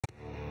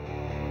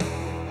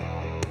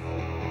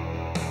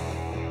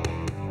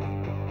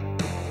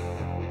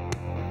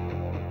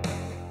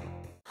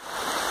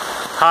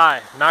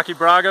Hi, Naki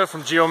Braga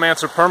from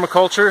Geomancer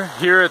Permaculture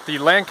here at the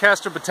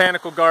Lankester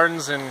Botanical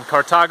Gardens in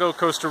Cartago,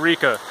 Costa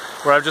Rica,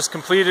 where I've just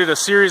completed a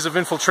series of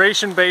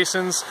infiltration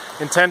basins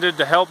intended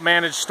to help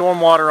manage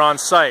stormwater on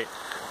site,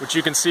 which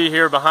you can see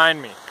here behind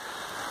me.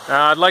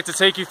 Now, I'd like to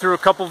take you through a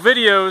couple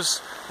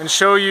videos and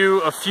show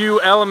you a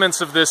few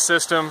elements of this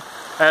system,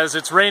 as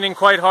it's raining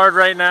quite hard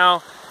right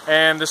now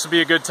and this would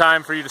be a good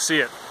time for you to see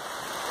it.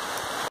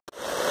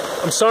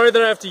 I'm sorry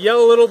that I have to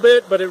yell a little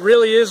bit, but it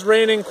really is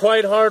raining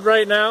quite hard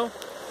right now.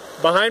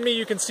 Behind me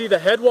you can see the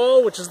head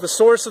wall, which is the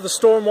source of the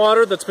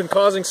stormwater that's been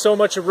causing so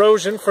much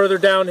erosion further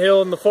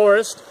downhill in the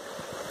forest.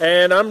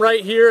 And I'm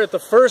right here at the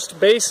first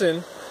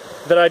basin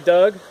that I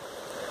dug.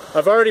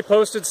 I've already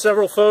posted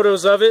several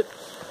photos of it,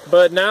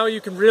 but now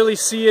you can really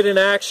see it in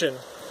action.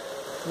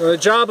 Now, the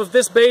job of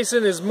this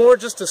basin is more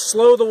just to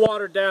slow the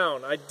water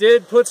down. I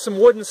did put some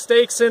wooden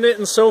stakes in it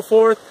and so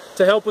forth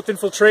to help with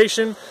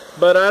infiltration,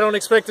 but I don't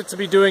expect it to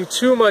be doing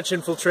too much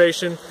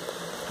infiltration.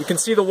 You can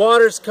see the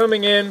water's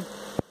coming in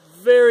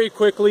very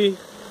quickly,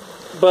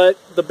 but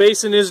the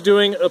basin is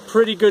doing a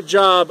pretty good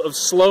job of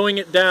slowing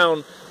it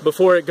down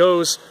before it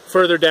goes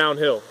further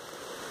downhill.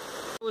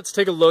 Let's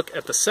take a look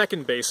at the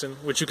second basin,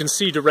 which you can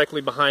see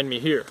directly behind me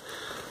here.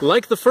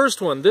 Like the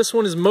first one, this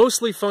one is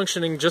mostly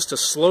functioning just to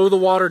slow the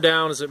water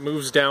down as it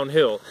moves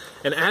downhill.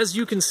 And as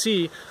you can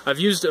see, I've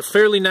used a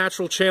fairly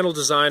natural channel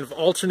design of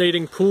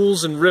alternating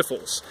pools and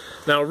riffles.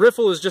 Now, a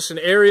riffle is just an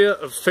area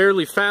of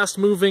fairly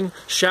fast-moving,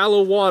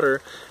 shallow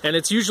water, and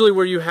it's usually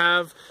where you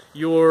have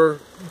your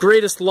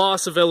greatest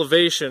loss of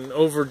elevation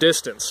over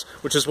distance,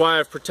 which is why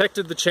I've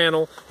protected the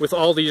channel with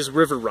all these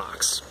river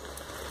rocks.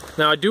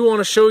 Now, I do want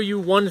to show you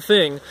one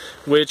thing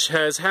which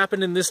has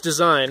happened in this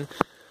design.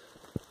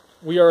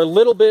 We are a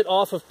little bit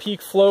off of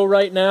peak flow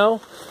right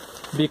now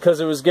because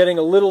it was getting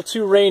a little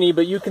too rainy,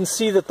 but you can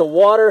see that the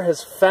water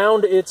has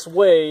found its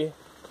way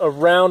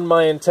around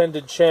my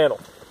intended channel.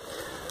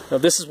 Now,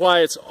 this is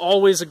why it's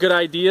always a good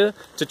idea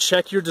to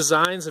check your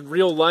designs in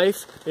real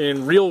life,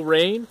 in real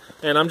rain,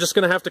 and I'm just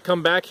going to have to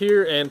come back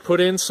here and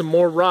put in some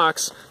more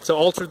rocks to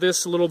alter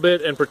this a little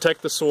bit and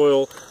protect the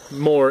soil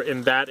more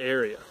in that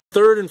area.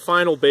 Third and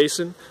final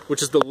basin,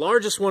 which is the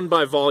largest one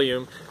by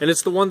volume, and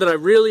it's the one that I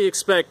really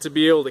expect to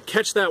be able to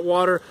catch that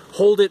water,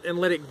 hold it, and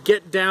let it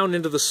get down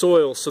into the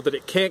soil so that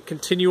it can't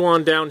continue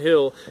on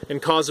downhill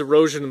and cause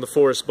erosion in the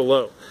forest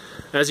below.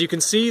 As you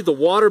can see, the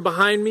water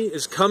behind me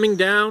is coming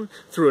down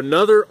through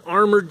another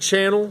armored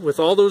channel with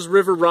all those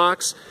river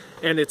rocks,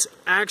 and it's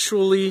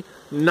actually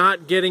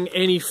not getting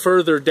any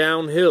further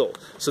downhill.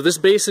 So this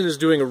basin is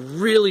doing a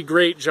really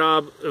great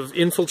job of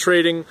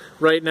infiltrating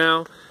right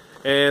now.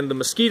 And the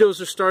mosquitoes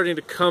are starting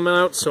to come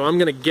out, so I'm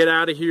going to get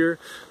out of here,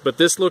 but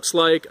this looks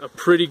like a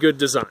pretty good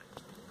design.